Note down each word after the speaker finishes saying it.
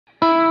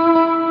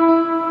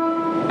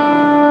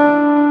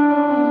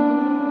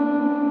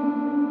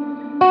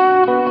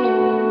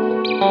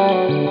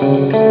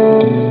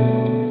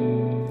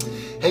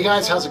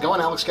guys, how's it going?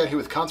 Alex Scott here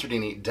with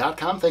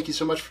Consordini.com. Thank you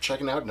so much for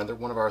checking out another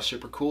one of our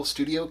super cool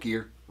studio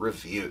gear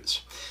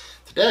reviews.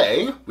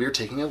 Today, we are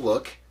taking a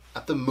look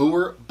at the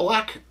Mooer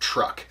Black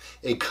Truck,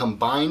 a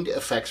combined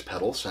effects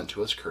pedal sent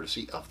to us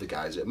courtesy of the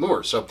guys at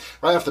Mooer. So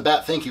right off the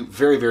bat, thank you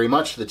very, very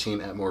much to the team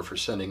at Mooer for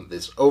sending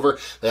this over.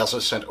 They also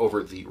sent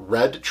over the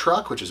Red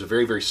Truck, which is a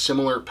very, very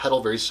similar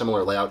pedal, very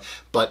similar layout,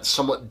 but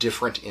somewhat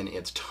different in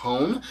its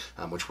tone,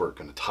 which we're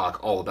going to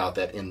talk all about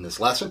that in this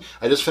lesson.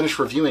 I just finished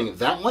reviewing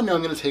that one. Now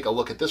I'm going to take a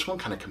look at this one,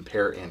 kind of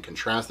compare and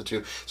contrast the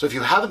two. So if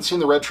you haven't seen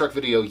the Red Truck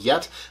video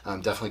yet,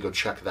 definitely go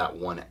check that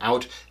one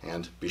out,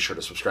 and be sure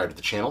to subscribe to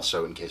the channel,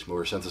 so in case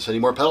Mooer sends us any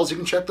more pedals, you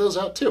can check those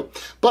out too.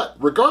 But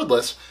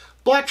regardless,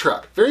 Black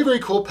Truck, very, very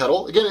cool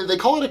pedal. Again, they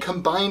call it a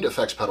combined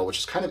effects pedal, which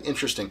is kind of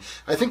interesting.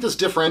 I think this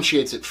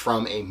differentiates it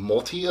from a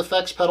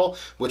multi-effects pedal,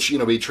 which,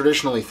 we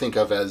traditionally think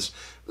of as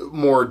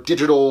more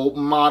digital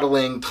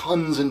modeling,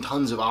 tons and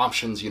tons of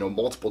options,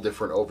 multiple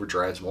different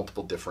overdrives,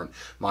 multiple different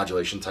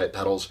modulation type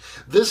pedals.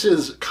 This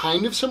is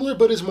kind of similar,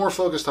 but is more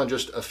focused on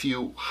just a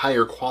few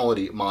higher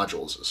quality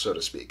modules, so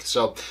to speak.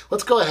 So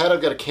let's go ahead.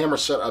 I've got a camera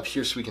set up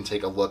here so we can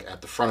take a look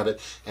at the front of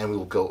it, and we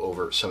will go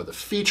over some of the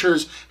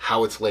features,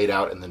 how it's laid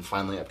out, and then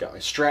finally I've got my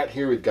Strat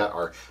here. We've got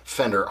our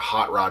Fender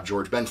Hot Rod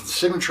George Benson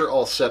signature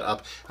all set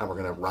up, and we're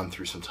going to run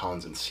through some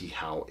tones and see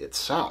how it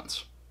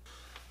sounds.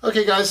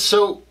 Okay guys,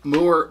 so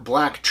Mooer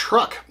Black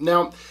Truck.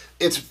 Now,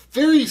 it's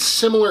very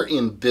similar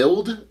in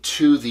build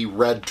to the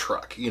Red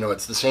Truck.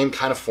 It's the same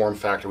kind of form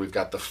factor. We've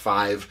got the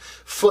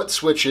 5-foot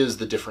switches,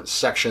 the different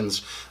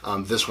sections.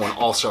 This one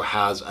also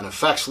has an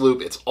effects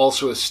loop. It's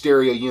also a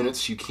stereo unit,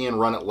 so you can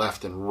run it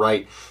left and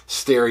right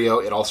stereo.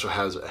 It also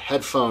has a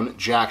headphone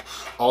jack.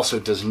 Also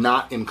does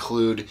not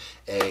include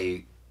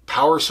a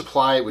power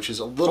supply, which is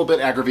a little bit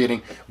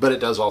aggravating, but it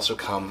does also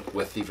come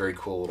with the very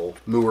cool little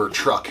Mooer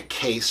Truck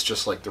case,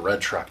 just like the Red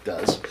Truck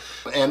does.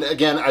 And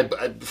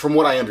again, from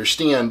what I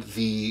understand,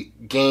 the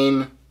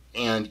gain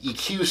and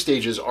EQ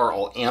stages are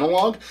all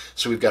analog.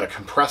 So we've got a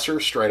compressor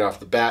straight off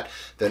the bat,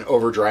 then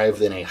overdrive,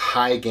 then a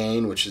high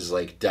gain, which is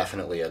like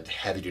definitely a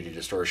heavy duty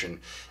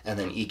distortion, and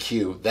then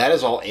EQ. That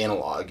is all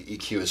analog.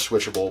 EQ is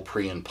switchable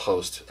pre and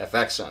post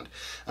FX end.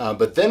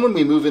 But then when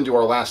we move into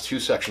our last two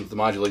sections, the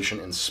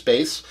modulation and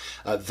space,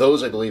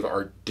 those I believe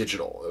are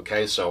digital.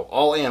 Okay, so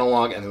all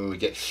analog, and then when we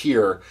get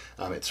here,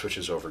 it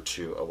switches over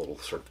to a little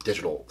sort of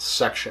digital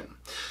section.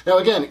 Now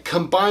again,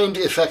 combined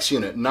effects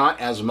unit, not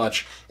as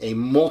much a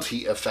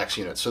multi-effects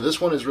unit. So this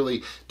one is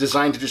really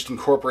designed to just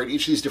incorporate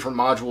each of these different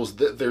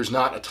modules. There's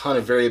not a ton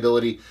of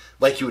variability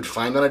like you would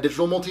find on a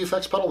digital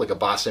multi-effects pedal, like a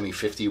Boss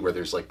ME50, where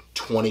there's like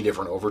 20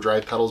 different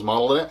overdrive pedals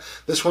modeled in it.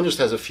 This one just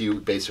has a few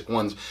basic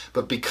ones,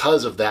 but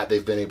because of that,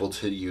 they've been able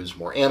to use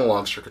more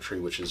analog circuitry,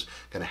 which is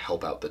going to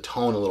help out the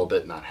tone a little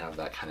bit, not have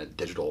that kind of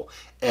digital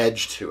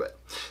edge to it.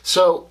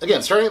 So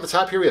again, starting at the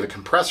top here, we have a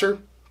compressor,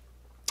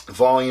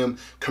 volume,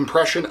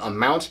 compression,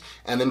 amount,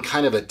 and then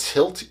kind of a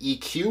tilt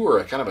EQ, or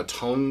a kind of a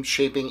tone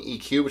shaping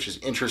EQ, which is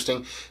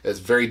interesting. It's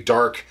very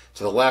dark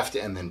to the left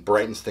and then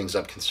brightens things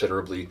up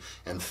considerably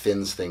and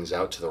thins things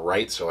out to the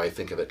right. So I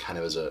think of it kind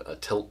of as a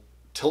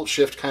tilt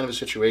shift kind of a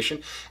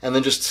situation. And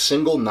then just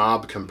single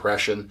knob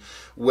compression,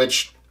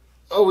 which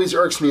always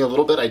irks me a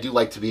little bit. I do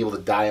like to be able to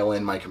dial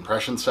in my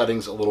compression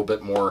settings a little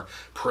bit more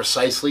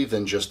precisely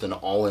than just an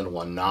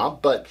all-in-one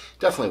knob, but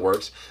definitely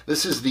works.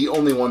 This is the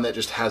only one that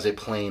just has a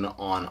plain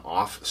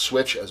on-off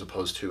switch as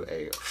opposed to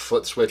a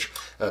foot switch,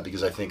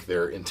 because I think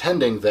they're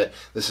intending that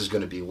this is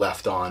going to be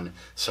left on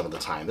some of the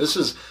time. This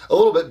is a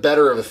little bit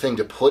better of a thing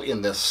to put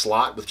in this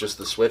slot with just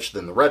the switch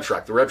than the Red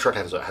Truck. The Red Truck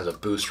has a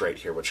boost right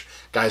here, which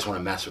guys want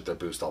to mess with their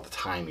boost all the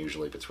time,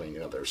 usually between,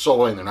 they're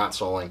soloing, they're not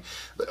soloing.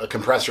 A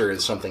compressor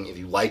is something, if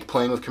you like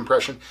playing with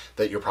compression,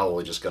 that you're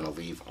probably just going to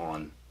leave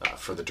on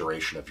for the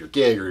duration of your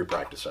gig or your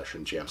practice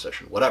session, jam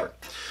session, whatever.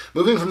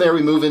 Moving from there,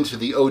 we move into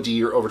the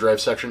OD or overdrive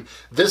section.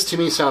 This to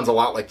me sounds a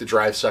lot like the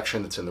drive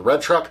section that's in the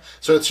Red Truck.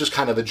 So it's just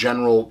kind of a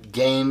general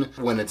gain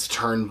when it's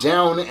turned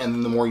down, and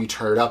then the more you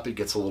turn it up, it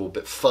gets a little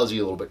bit fuzzy,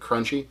 a little bit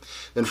crunchy.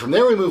 Then from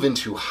there, we move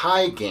into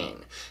high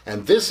gain.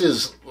 And this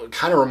is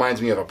kind of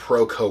reminds me of a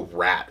Proco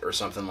Rat or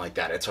something like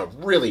that. It's a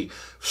really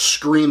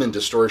screaming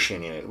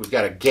distortion in it. We've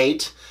got a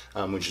gate,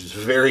 which is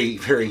very,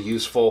 very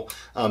useful.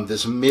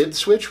 This mid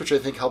switch, which I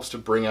think helps to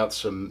bring out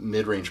some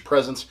mid-range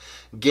presence.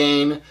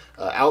 Gain,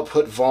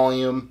 output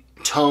volume,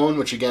 tone,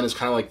 which again is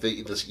kind of like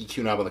this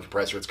EQ knob on the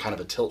compressor. It's kind of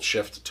a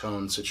tilt-shift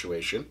tone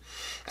situation.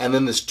 And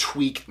then this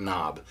tweak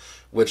knob,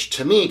 which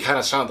to me kind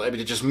of sounds,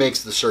 it just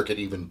makes the circuit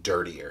even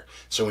dirtier.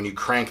 So when you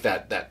crank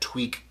that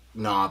tweak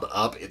knob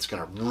up, it's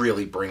going to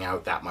really bring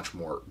out that much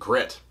more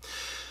grit.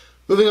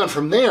 Moving on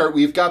from there,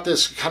 we've got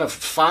this kind of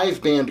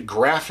 5-band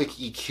graphic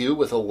EQ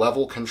with a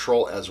level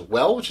control as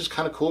well, which is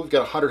kind of cool. We've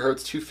got 100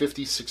 Hz,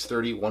 250,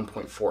 630,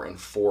 1.4, and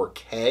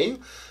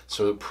 4K.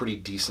 So a pretty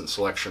decent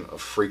selection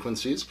of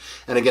frequencies.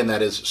 And again,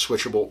 that is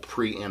switchable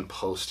pre and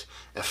post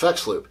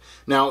effects loop.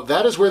 Now,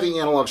 that is where the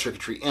analog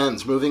circuitry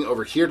ends. Moving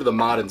over here to the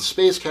mod and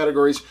space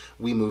categories,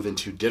 we move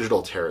into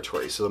digital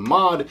territory. So the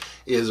mod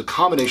is a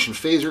combination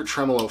phaser,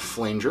 tremolo,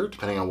 flanger,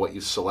 depending on what you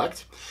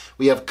select.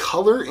 We have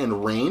color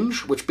and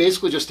range, which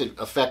basically just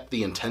affect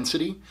the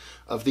intensity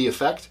of the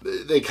effect.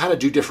 They kind of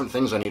do different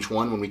things on each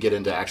one. When we get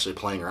into actually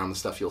playing around with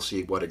stuff, you'll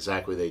see what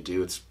exactly they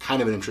do. It's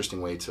kind of an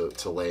interesting way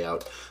to lay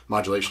out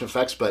modulation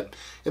effects, but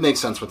it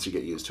makes sense once you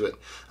get used to it.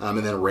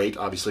 And then rate,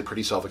 obviously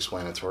pretty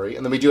self-explanatory.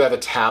 And then we do have a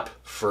tap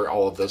for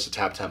all of this, a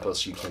tap tempo,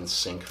 so you can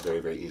sync very,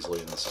 very easily.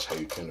 And this is how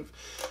you kind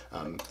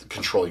of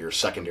control your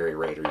secondary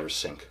rate or your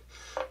sync.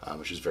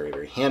 Which is very,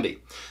 very handy.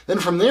 Then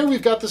from there,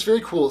 we've got this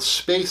very cool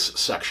space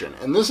section.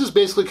 And this is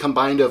basically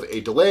combined of a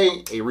delay,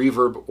 a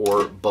reverb,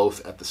 or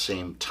both at the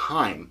same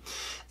time.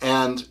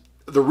 And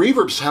the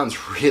reverb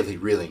sounds really,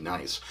 really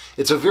nice.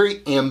 It's a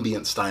very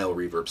ambient style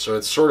reverb. So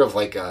it's sort of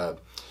like a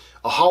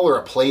hall or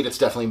a plate. It's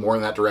definitely more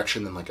in that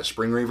direction than like a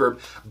spring reverb,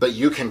 but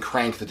you can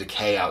crank the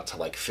decay out to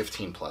like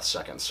 15 plus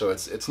seconds. So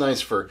it's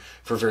nice for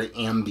very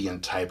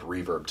ambient type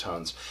reverb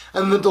tones.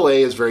 And the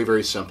delay is very,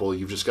 very simple.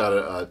 You've just got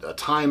a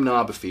time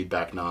knob, a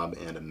feedback knob,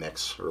 and a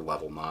mix or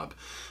level knob.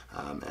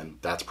 And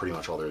that's pretty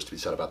much all there is to be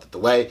said about the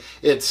delay.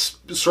 It's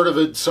sort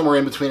of somewhere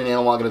in between an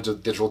analog and a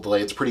digital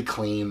delay. It's pretty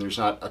clean. There's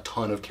not a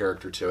ton of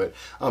character to it,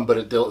 but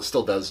it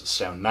still does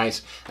sound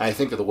nice. And I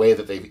think that the way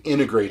that they've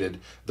integrated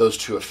those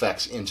two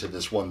effects into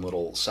this one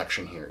little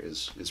section here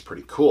is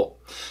pretty cool.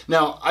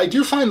 Now, I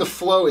do find the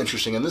flow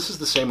interesting, and this is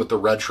the same with the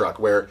Red Truck,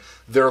 where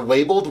they're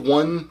labeled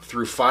 1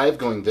 through 5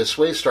 going this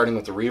way, starting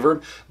with the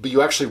reverb, but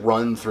you actually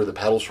run through the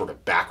pedals sort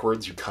of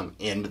backwards. You come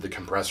into the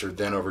compressor,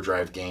 then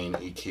overdrive, gain,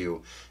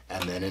 EQ,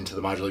 and then into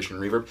the modulation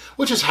and reverb,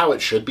 which is how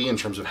it should be in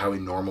terms of how we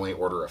normally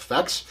order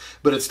effects.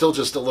 But it's still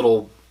just a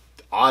little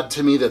odd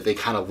to me that they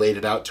kind of laid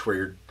it out to where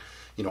you're,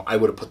 I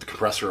would have put the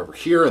compressor over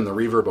here and the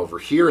reverb over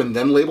here and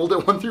then labeled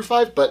it 1 through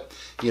 5, but,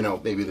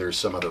 maybe there's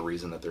some other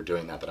reason that they're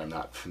doing that I'm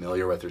not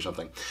familiar with or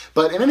something.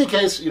 But in any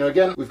case,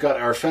 again, we've got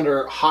our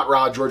Fender Hot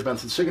Rod George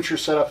Benson signature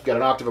setup. We've got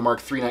an Octave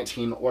Mark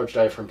 319 large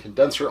diaphragm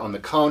condenser on the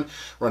cone,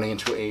 running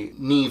into a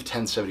Neve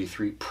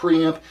 1073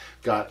 preamp.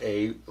 Got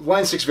a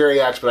Line 6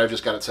 Variax, but I've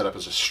just got it set up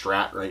as a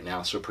Strat right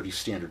now, so pretty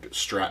standard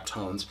Strat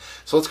tones.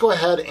 So let's go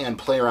ahead and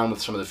play around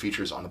with some of the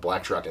features on the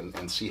Black Truck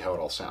and see how it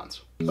all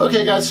sounds.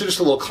 Okay guys, so just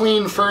a little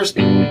clean first.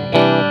 That's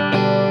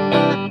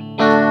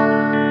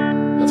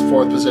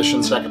 4th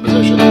position, 2nd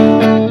position.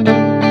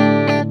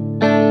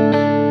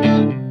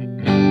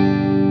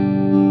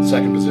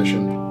 2nd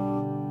position.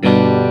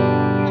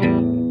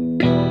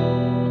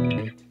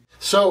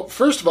 So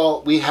first of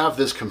all, we have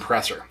this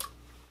compressor.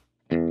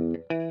 Turn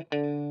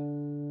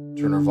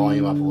our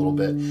volume up a little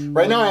bit.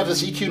 Right now I have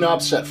this EQ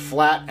knob set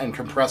flat and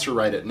compressor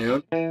right at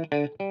noon.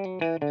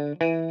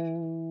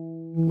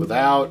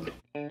 Without,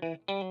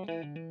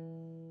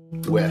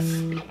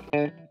 with.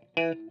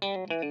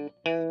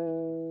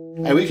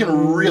 And we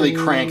can really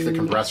crank the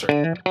compressor.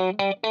 And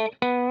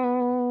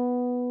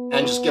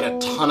just get a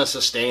ton of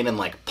sustain and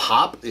like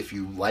pop if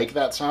you like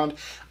that sound.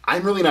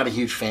 I'm really not a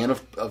huge fan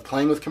of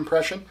playing with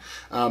compression,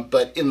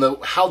 but in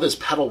how this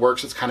pedal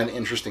works, it's kind of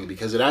interesting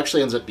because it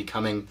actually ends up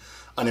becoming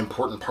an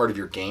important part of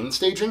your gain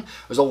staging.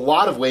 There's a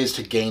lot of ways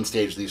to gain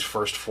stage these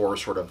first 4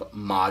 sort of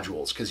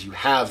modules because you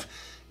have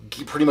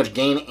pretty much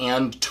gain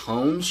and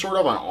tone sort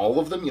of on all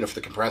of them. For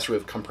the compressor, we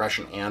have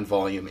compression and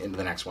volume into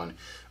the next one.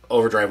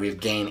 Overdrive, we have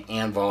gain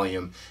and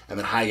volume, and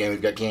then high gain, we've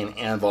got gain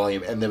and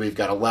volume, and then we've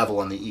got a level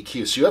on the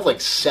EQ. So you have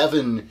like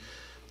 7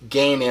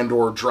 gain and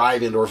or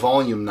drive and or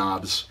volume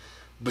knobs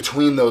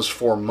between those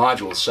 4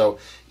 modules. So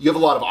you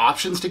have a lot of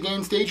options to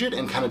gain stage it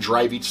and kind of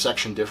drive each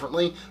section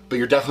differently, but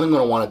you're definitely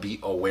going to want to be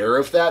aware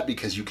of that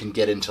because you can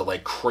get into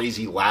like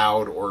crazy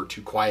loud or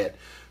too quiet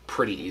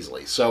pretty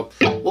easily. So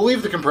we'll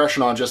leave the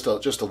compression on just a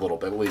little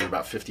bit. We'll leave it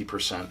about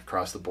 50%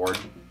 across the board.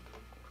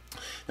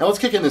 Now let's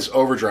kick in this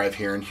overdrive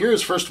here, and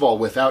here's first of all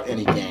without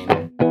any gain.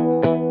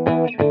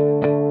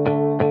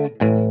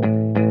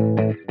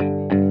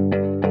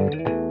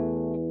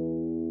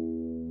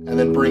 And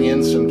then bring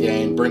in some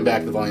gain, bring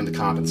back the volume to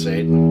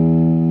compensate. And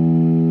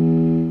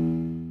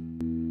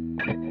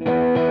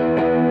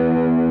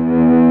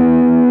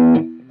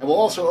we'll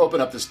also open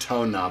up this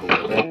tone knob a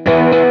little bit.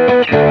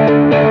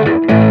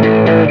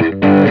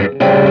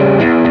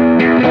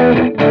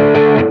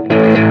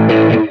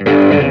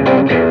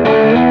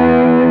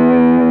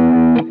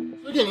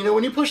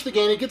 When you push the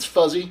gain, it gets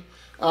fuzzy.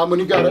 When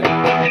you got it in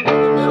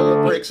the middle,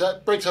 it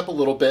breaks up a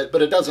little bit,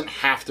 but it doesn't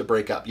have to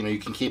break up. You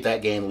can keep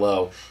that gain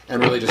low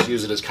and really just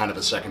use it as kind of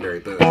a secondary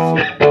boost.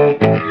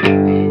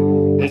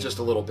 It's just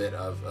a little bit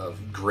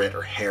of grit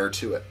or hair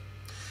to it.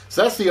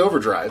 So that's the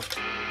overdrive.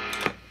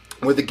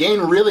 Where the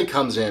gain really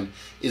comes in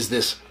is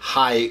this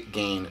high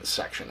gain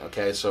section,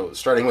 okay? So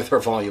starting with our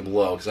volume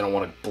low, because I don't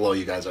want to blow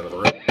you guys out of the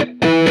room.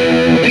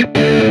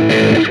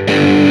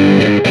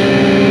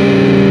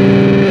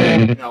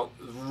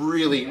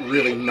 Really,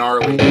 really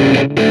gnarly.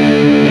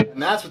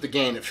 And that's with the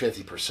gain at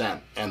 50%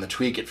 and the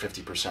tweak at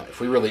 50%.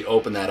 If we really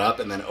open that up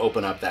and then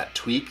open up that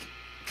tweak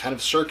kind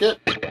of circuit,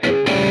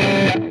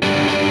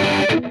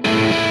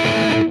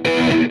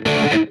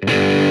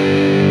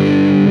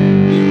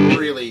 you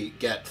really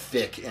get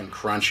thick and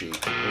crunchy.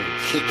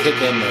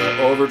 Kick in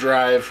the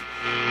overdrive.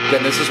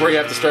 Then this is where you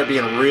have to start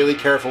being really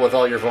careful with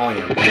all your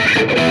volume.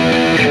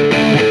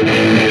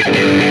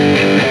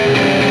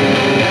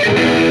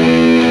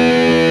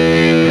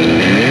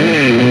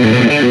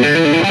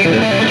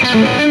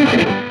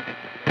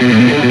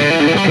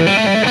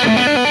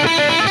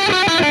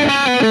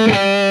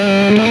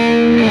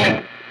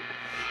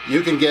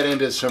 You can get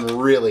into some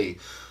really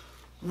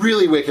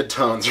wicked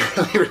tones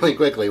really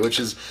quickly, which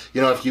is,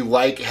 you know, if you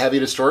like heavy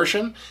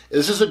distortion,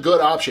 this is a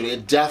good option.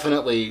 It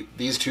definitely,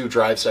 these two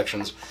drive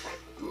sections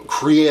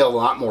create a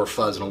lot more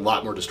fuzz and a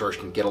lot more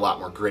distortion, get a lot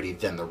more gritty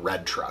than the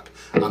Red Truck.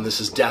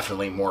 This is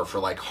definitely more for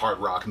like hard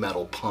rock,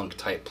 metal, punk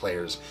type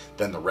players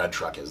than the Red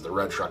Truck is. The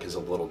Red Truck is a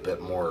little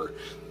bit more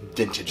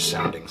vintage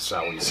sounding,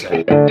 shall we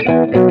say.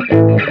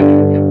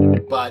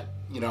 But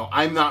you know,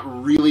 I'm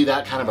not really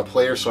that kind of a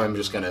player, so I'm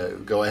just going to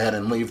go ahead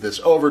and leave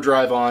this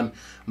overdrive on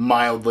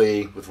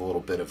mildly with a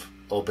little bit of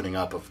opening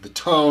up of the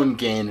tone,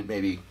 gain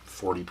maybe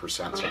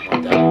 40%, something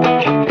like that.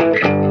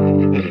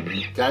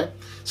 Okay,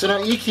 so now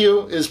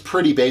EQ is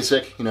pretty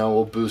basic. You know,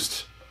 we'll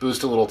boost a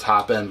little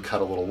top end,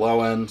 cut a little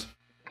low end.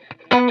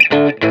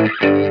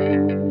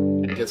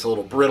 Gets a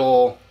little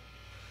brittle,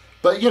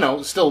 but you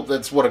know, still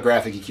that's what a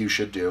graphic EQ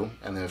should do.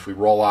 And then if we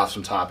roll off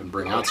some top and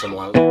bring out some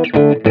low,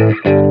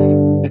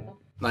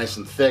 nice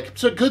and thick.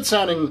 So good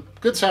sounding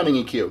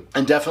EQ.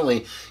 And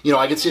definitely, you know,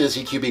 I could see this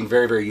EQ being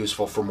very, very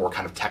useful for more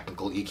kind of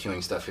technical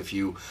EQing stuff. If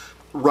you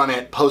run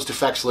it post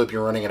effects loop,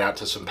 you're running it out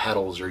to some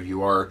pedals, or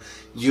you are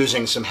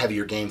using some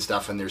heavier gain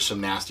stuff and there's some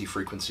nasty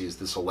frequencies,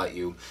 this will let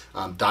you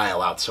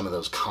dial out some of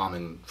those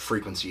common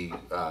frequency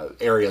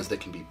areas that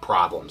can be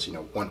problems, you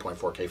know,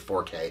 1.4K,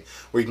 4K,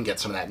 where you can get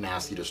some of that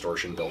nasty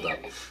distortion buildup.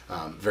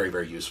 Very,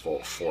 very useful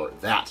for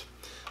that.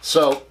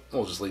 So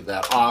we'll just leave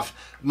that off.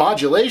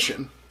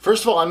 Modulation.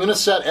 First of all, I'm going to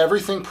set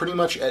everything pretty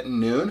much at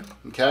noon,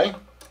 okay?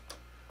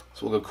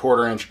 So we'll go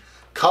 1/4 inch.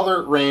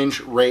 Color,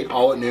 range, rate,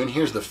 all at noon.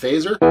 Here's the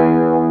phaser. So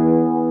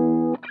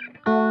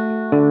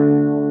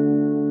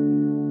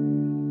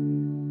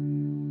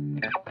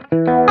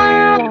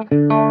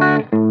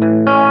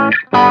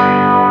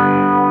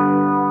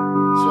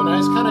a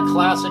nice kind of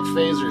classic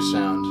phaser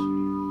sound.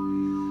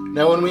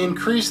 Now when we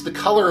increase the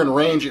color and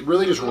range, it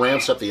really just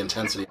ramps up the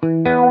intensity.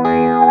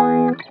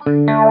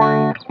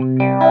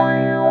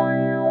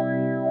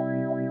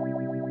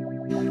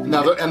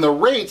 Now, the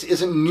rate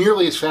isn't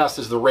nearly as fast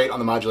as the rate on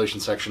the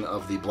modulation section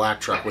of the Black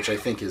Truck, which I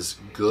think is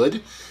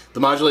good. The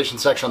modulation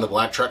section on the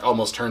Black Truck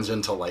almost turns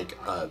into like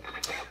a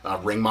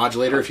ring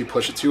modulator if you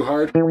push it too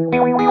hard. Gives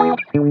you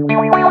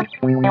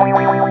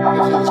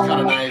this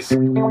kind of nice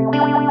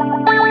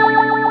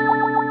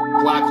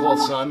black hole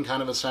sun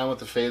kind of a sound with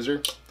the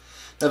phaser.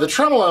 Now the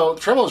tremolo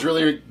is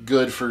really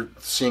good for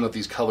seeing what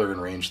these color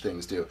and range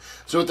things do.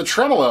 So with the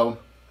tremolo,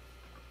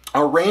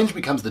 our range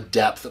becomes the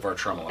depth of our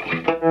tremolo.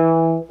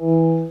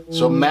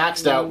 So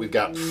maxed out, we've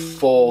got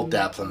full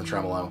depth on the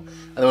tremolo.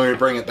 And then when we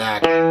bring it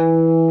back,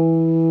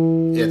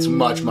 it's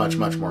much, much,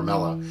 much more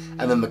mellow.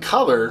 And then the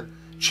color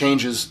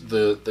changes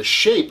the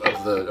shape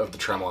of the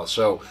tremolo.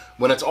 So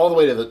when it's all the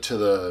way to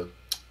the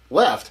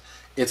left,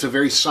 it's a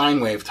very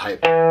sine wave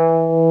type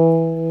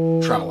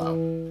tremolo.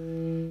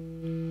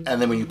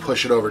 And then when you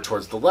push it over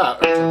towards the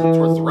left,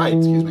 towards the right,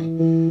 excuse me,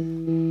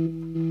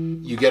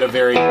 you get a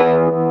very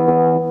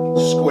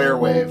square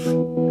wave.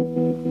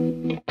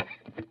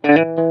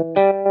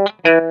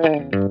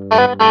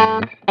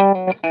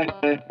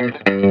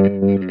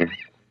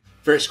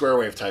 Very square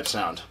wave type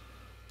sound.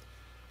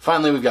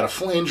 Finally, we've got a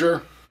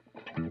flanger.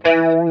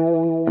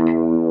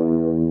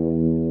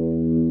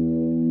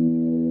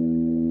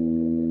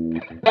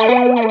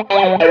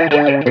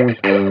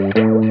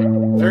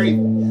 Very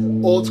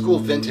old school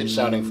vintage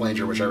sounding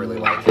flanger, which I really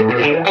like.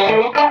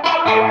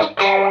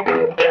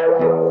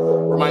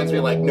 Reminds me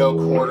of like No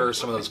Quarter,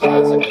 some of those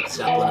classic like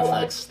Zeppelin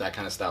effects, that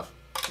kind of stuff.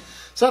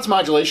 So that's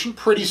modulation,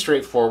 pretty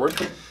straightforward.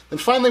 Then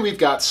finally we've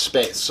got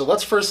space. So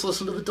let's first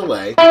listen to the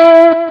delay.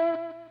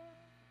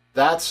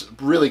 That's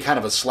really kind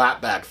of a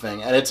slapback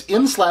thing, and it's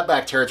in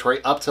slapback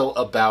territory up till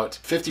about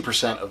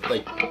 50% of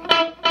like,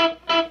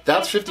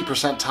 that's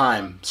 50%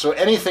 time. So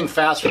anything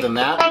faster than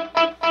that,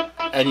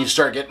 and you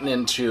start getting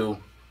into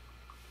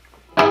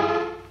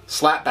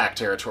slapback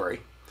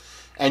territory.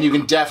 And you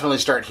can definitely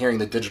start hearing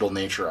the digital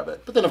nature of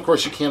it. But then of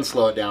course you can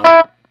slow it down.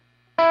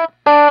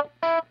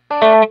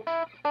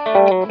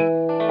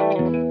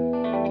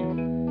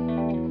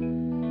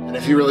 And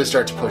if you really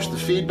start to push the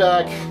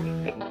feedback,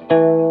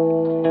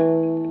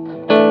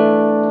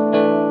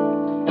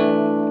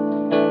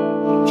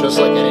 just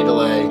like any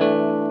delay,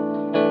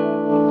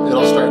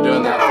 it'll start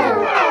doing that thing.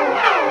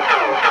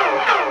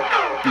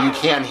 But you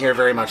can hear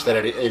very much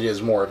that it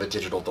is more of a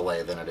digital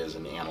delay than it is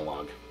an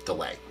analog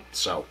delay.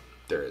 So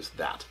there is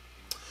that.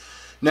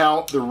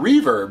 Now the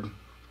reverb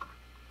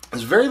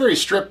is very, very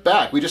stripped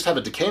back. We just have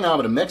a decay knob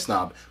and a mix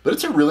knob, but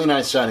it's a really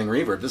nice sounding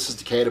reverb. This is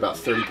decayed about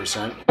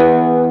 30%.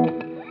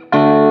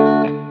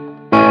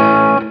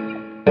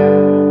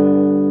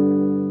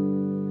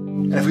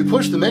 And if we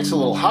push the mix a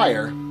little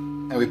higher,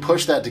 and we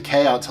push that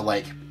decay out to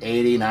like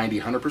 80,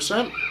 90,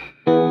 100%,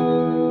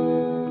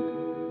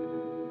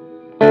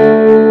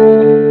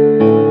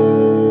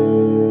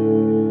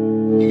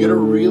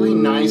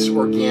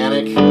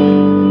 organic,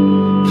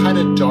 kind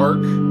of dark,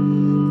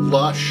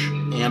 lush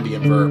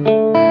ambient verb.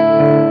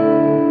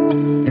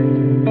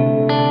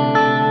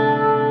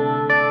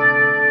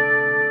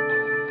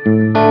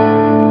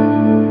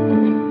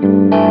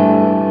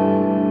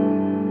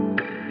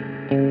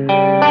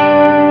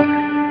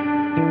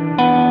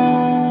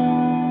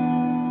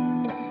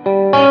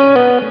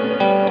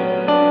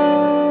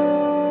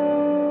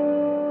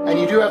 And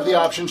you do have the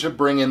option to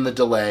bring in the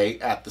delay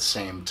at the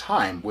same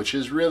time, which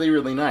is really,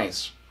 really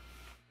nice.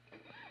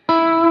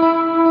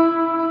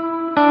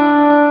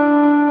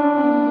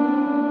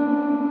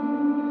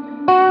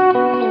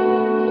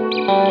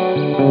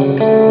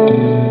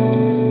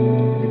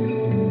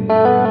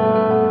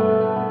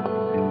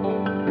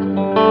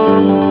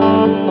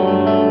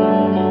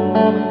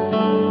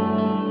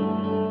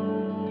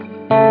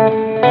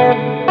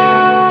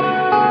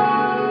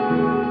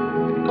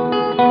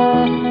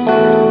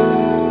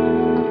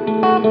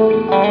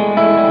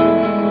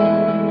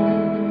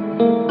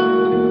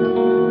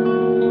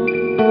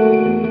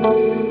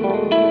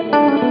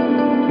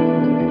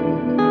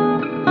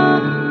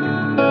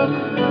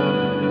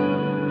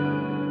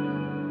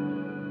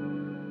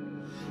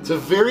 It's a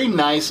very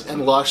nice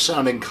and lush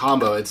sounding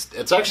combo.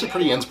 It's actually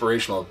pretty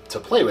inspirational to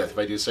play with, if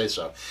I do say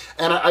so.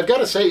 And I've got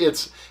to say,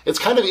 it's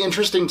kind of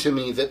interesting to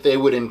me that they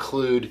would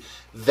include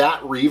that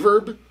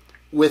reverb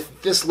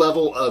with this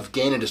level of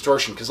gain and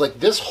distortion, because like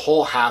this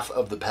whole half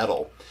of the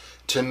pedal,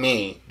 to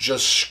me,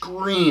 just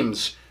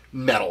screams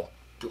metal,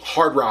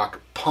 hard rock,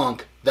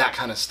 punk, that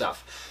kind of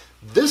stuff.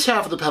 This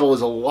half of the pedal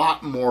is a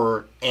lot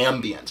more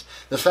ambient.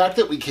 The fact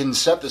that we can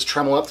set this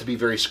tremolo up to be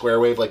very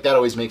square wave, like that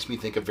always makes me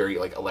think of very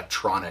like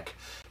electronic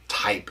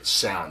type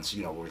sounds,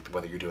 you know,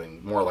 whether you're doing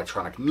more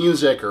electronic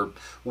music or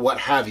what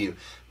have you.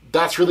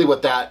 That's really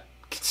what that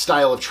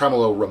style of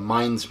tremolo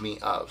reminds me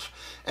of.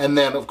 And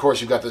then, of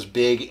course, you've got this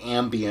big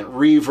ambient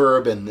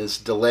reverb and this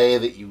delay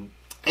that you...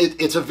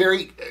 It's a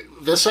very...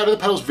 This side of the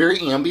pedal is very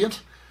ambient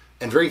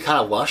and very kind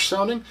of lush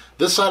sounding.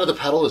 This side of the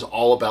pedal is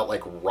all about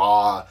like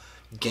raw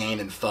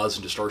gain and fuzz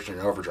and distortion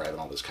and overdrive and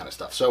all this kind of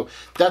stuff. So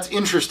that's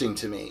interesting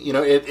to me. You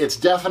know, it's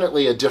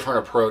definitely a different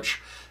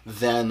approach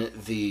than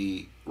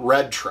the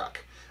Red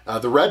Truck.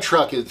 The Red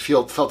Truck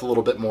felt a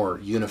little bit more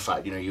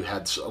unified. You know, you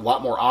had a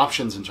lot more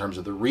options in terms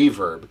of the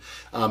reverb,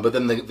 but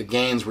then the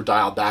gains were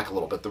dialed back a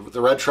little bit. The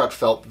Red Truck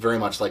felt very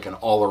much like an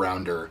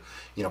all-arounder,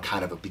 you know,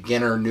 kind of a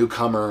beginner,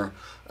 newcomer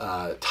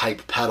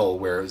type pedal,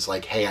 where it's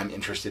like, hey, I'm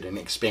interested in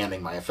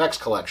expanding my effects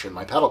collection,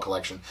 my pedal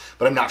collection,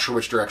 but I'm not sure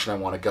which direction I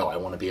want to go. I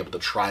want to be able to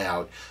try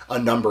out a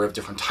number of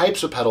different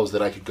types of pedals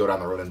that I could go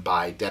down the road and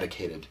buy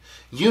dedicated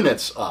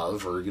units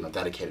of, or, you know,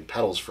 dedicated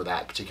pedals for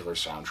that particular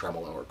sound,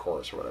 tremolo or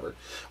chorus or whatever,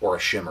 or a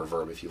shimmer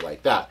verb if you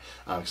like that,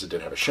 because it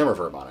did have a shimmer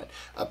verb on it.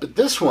 But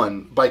this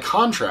one, by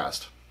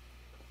contrast,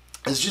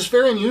 is just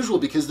very unusual,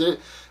 because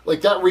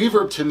like that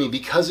reverb to me,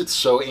 because it's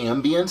so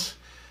ambient,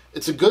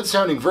 it's a good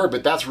sounding verb,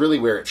 but that's really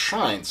where it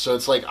shines. So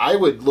it's like, I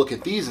would look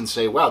at these and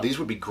say, wow, these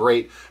would be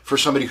great for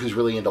somebody who's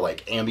really into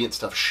like ambient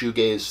stuff,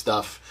 shoegaze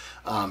stuff,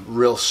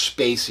 real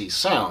spacey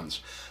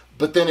sounds.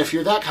 But then if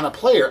you're that kind of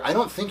player, I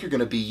don't think you're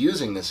going to be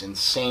using this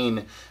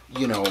insane,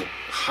 you know,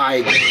 high,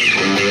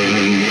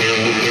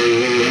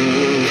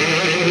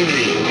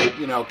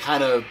 you know,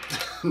 kind of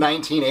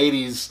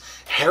 1980s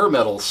hair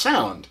metal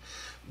sound.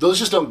 Those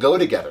just don't go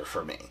together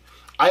for me.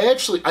 I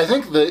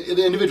think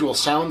the individual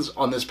sounds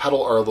on this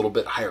pedal are a little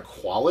bit higher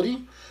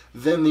quality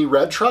than the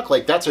Red Truck.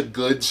 Like, that's a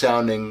good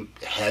sounding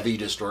heavy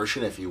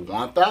distortion if you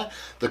want that.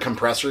 The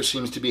compressor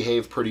seems to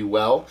behave pretty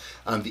well.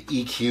 The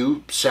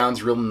EQ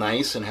sounds real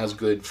nice and has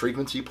good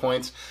frequency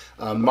points.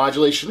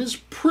 Modulation is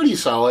pretty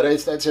solid.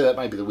 I'd say that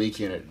might be the weak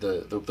unit,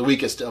 the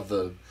weakest of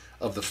the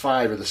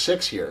 5 or the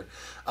 6 here.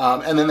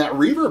 And then that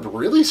reverb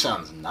really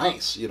sounds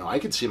nice. You know, I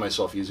could see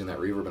myself using that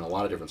reverb in a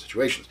lot of different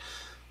situations.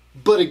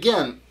 But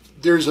again,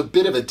 there's a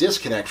bit of a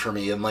disconnect for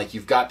me, and like,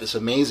 you've got this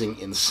amazing,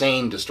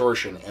 insane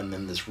distortion and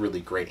then this really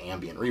great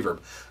ambient reverb.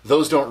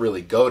 Those don't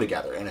really go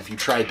together, and if you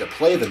tried to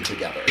play them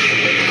together,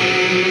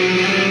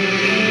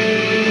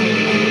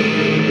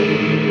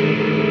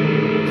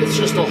 it's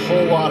just a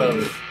whole lot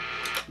of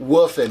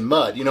woof and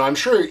mud. You know, I'm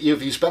sure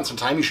if you spent some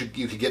time,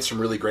 you could get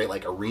some really great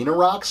like arena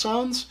rock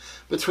sounds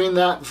between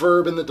that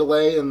verb and the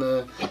delay and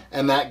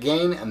that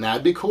gain, and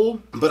that'd be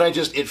cool. But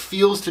it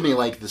feels to me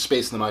like the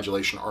space and the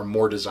modulation are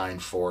more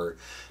designed for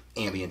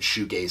ambient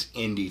shoegaze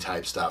indie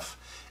type stuff,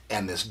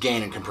 and this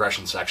gain and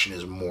compression section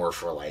is more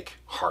for like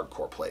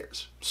hardcore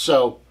players.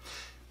 So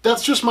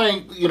that's just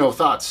my, you know,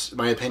 thoughts,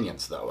 my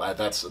opinions, though.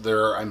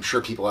 I'm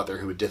sure people out there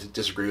who would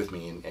disagree with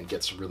me and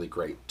get some really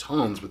great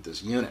tones with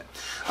this unit.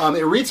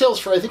 It retails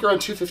for, I think, around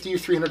 $250 or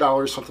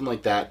 $300, something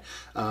like that.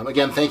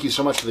 Again, thank you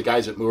so much to the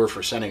guys at Mooer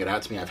for sending it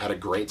out to me. I've had a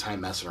great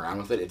time messing around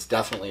with it. It's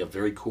definitely a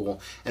very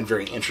cool and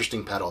very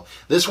interesting pedal.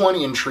 This one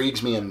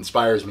intrigues me and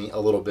inspires me a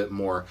little bit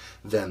more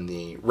than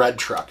the Red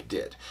Truck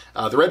did.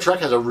 The Red Truck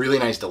has a really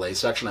nice delay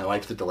section. I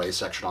liked the delay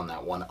section on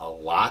that one a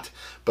lot,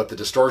 but the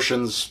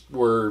distortions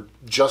were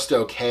just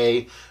okay.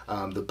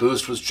 The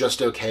boost was just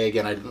okay.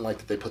 Again, I didn't like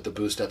that they put the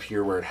boost up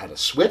here where it had a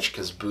switch,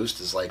 because boost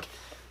is like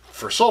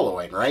for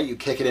soloing, right? You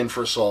kick it in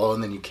for a solo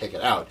and then you kick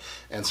it out.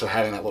 And so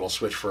having that little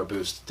switch for a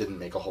boost didn't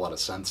make a whole lot of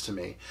sense to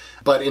me.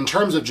 But in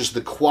terms of just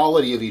the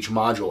quality of each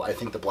module, I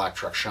think the Black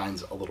Truck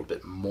shines a little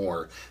bit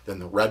more than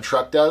the Red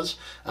Truck does.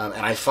 And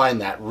I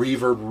find that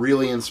reverb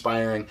really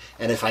inspiring.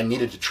 And if I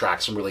needed to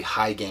track some really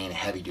high gain,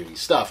 heavy duty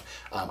stuff,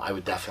 I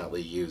would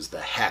definitely use the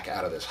heck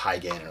out of this high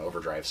gain and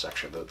overdrive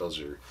section. Those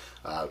are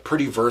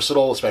pretty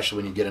versatile, especially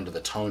when you get into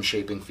the tone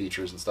shaping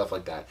features and stuff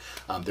like that.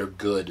 They're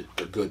good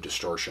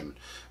distortion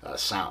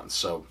sounds.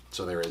 So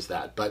there is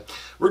that. But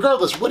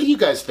regardless, what do you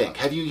guys think?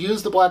 Have you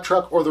used the Black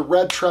Truck or the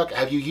Red Truck?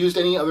 Have you used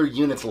any other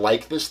units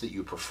like this that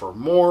you prefer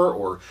more,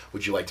 or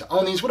would you like to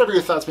own these? Whatever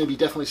your thoughts may be,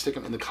 definitely stick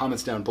them in the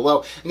comments down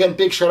below. Again,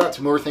 big shout out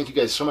to Mooer. Thank you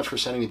guys so much for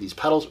sending me these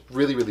pedals.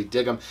 Really, really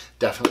dig them.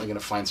 Definitely going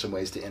to find some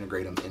ways to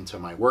integrate them into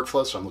my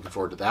workflow, so I'm looking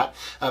forward to that.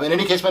 In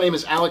any case, my name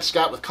is Alex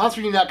Scott with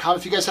Consordini.com.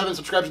 If you guys haven't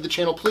subscribed to the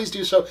channel, please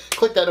do so.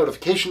 Click that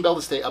notification bell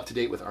to stay up to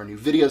date with our new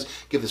videos.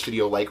 Give this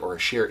video a like or a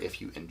share if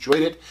you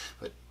enjoyed it.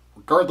 But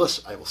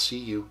regardless, I will see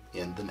you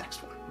in the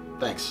next one.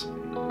 Thanks.